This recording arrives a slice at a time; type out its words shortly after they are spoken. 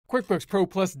QuickBooks Pro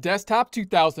Plus Desktop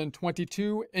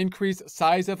 2022 Increase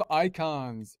Size of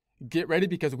Icons. Get ready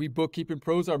because we bookkeeping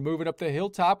pros are moving up the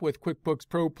hilltop with QuickBooks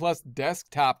Pro Plus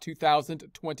Desktop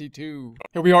 2022.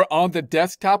 Here we are on the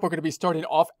desktop. We're going to be starting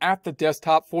off at the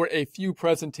desktop for a few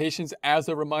presentations as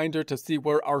a reminder to see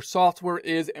where our software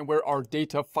is and where our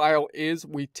data file is.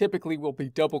 We typically will be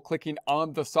double clicking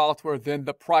on the software, then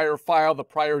the prior file, the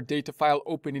prior data file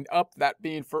opening up, that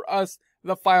being for us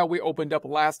the file we opened up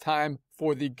last time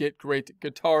for the Get Great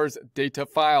Guitars data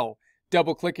file.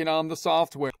 Double clicking on the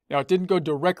software. Now it didn't go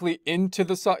directly into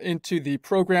the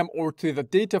program or to the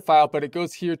data file, but it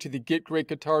goes here to the Get Great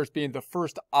Guitars being the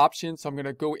first option. So I'm going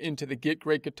to go into the Get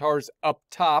Great Guitars up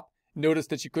top. Notice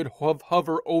that you could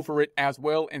hover over it as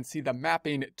well and see the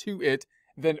mapping to it.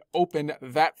 Then open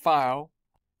that file.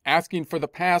 Asking for the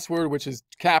password, which is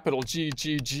capital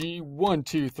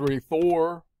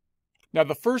GGG1234. Now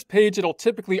the first page it'll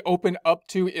typically open up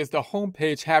to is the home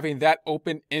page, having that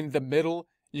open in the middle.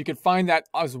 You can find that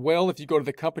as well if you go to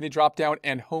the company dropdown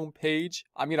and home page.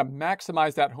 I'm going to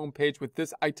maximize that home page with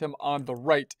this item on the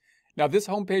right. Now this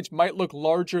home page might look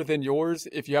larger than yours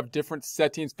if you have different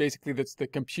settings. Basically that's the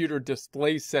computer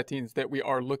display settings that we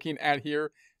are looking at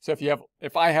here. So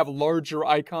if I have larger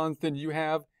icons than you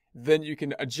have, then you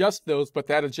can adjust those, but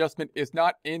that adjustment is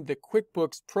not in the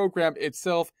QuickBooks program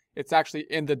itself. It's actually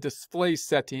in the display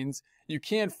settings. You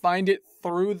can find it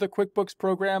through the QuickBooks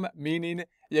program, meaning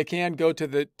you can go to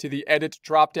the edit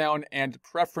dropdown and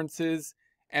preferences,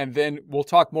 and then we'll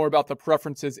talk more about the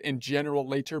preferences in general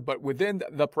later, but within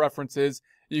the preferences,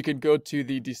 you can go to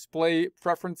the display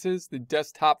preferences, the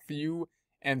desktop view,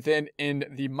 and then in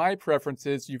the My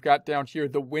Preferences, you've got down here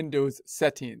the Windows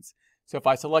settings. So if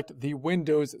I select the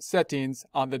Windows settings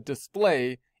on the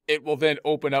display, it will then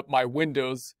open up my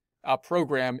Windows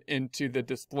program into the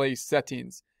display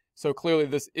settings. So clearly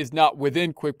this is not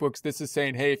within QuickBooks. This is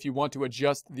saying, hey, if you want to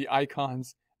adjust the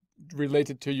icons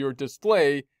related to your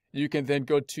display, you can then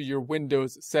go to your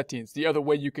Windows settings. The other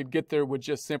way you could get there would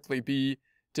just simply be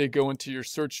to go into your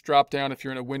search dropdown if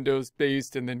you're in a Windows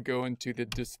based, and then go into the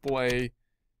display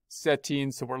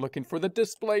settings. So we're looking for the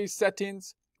display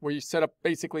settings where you set up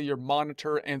basically your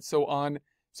monitor and so on.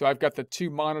 So I've got the two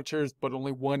monitors, but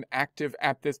only one active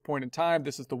at this point in time.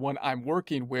 This is the one I'm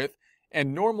working with.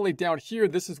 And normally down here,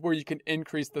 this is where you can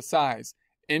increase the size.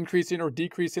 Increasing or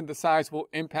decreasing the size will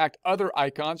impact other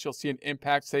icons. You'll see an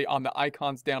impact, say, on the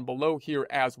icons down below here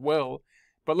as well.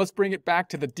 But let's bring it back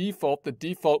to the default. The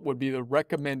default would be the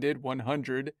recommended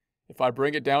 100. If I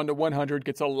bring it down to 100, it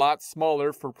gets a lot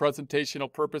smaller for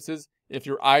presentational purposes. If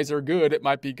your eyes are good, it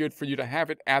might be good for you to have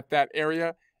it at that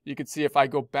area. You can see if I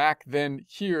go back then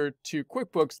here to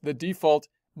QuickBooks, the default,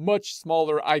 much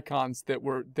smaller icons that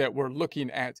we're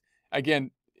looking at.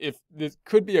 Again, if this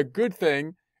could be a good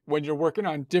thing when you're working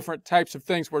on different types of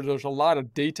things where there's a lot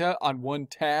of data on one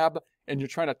tab and you're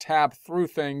trying to tab through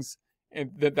things,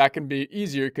 and that can be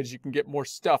easier because you can get more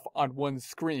stuff on one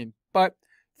screen. But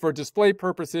for display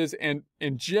purposes and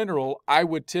in general, I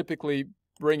would typically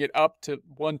bring it up to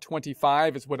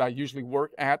 125 is what I usually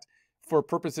work at. For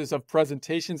purposes of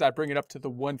presentations, I bring it up to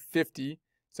the 150.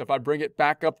 So if I bring it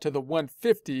back up to the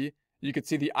 150, you can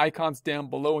see the icons down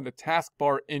below in the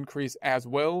taskbar increase as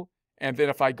well. And then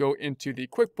if I go into the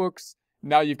QuickBooks,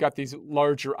 now you've got these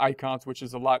larger icons, which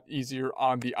is a lot easier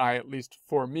on the eye, at least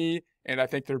for me. And I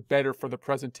think they're better for the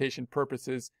presentation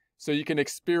purposes. So you can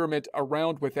experiment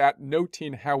around with that.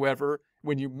 Noting, however,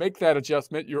 when you make that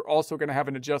adjustment, you're also going to have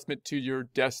an adjustment to your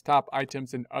desktop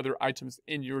items and other items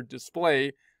in your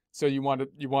display. So you want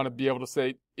to be able to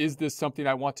say, is this something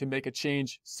I want to make a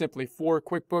change simply for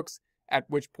QuickBooks? At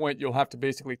which point you'll have to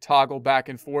basically toggle back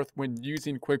and forth when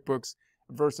using QuickBooks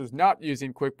versus not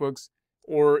using QuickBooks.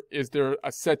 Or is there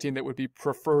a setting that would be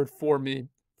preferred for me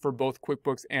for both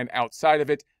QuickBooks and outside of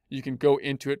it? You can go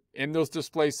into it in those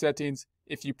display settings.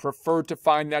 If you prefer to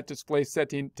find that display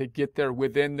setting to get there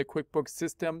within the QuickBooks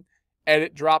system,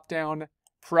 edit dropdown,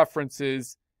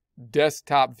 preferences,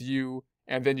 desktop view,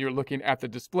 and then you're looking at the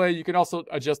display. You can also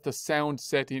adjust the sound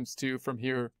settings too from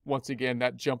here. Once again,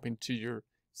 that jumping to your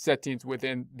settings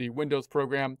within the Windows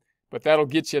program, but that'll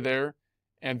get you there.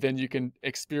 And then you can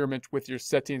experiment with your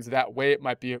settings that way. It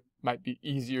might be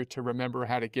easier to remember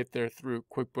how to get there through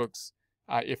QuickBooks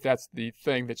if that's the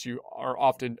thing that you are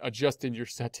often adjusting your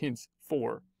settings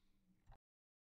for.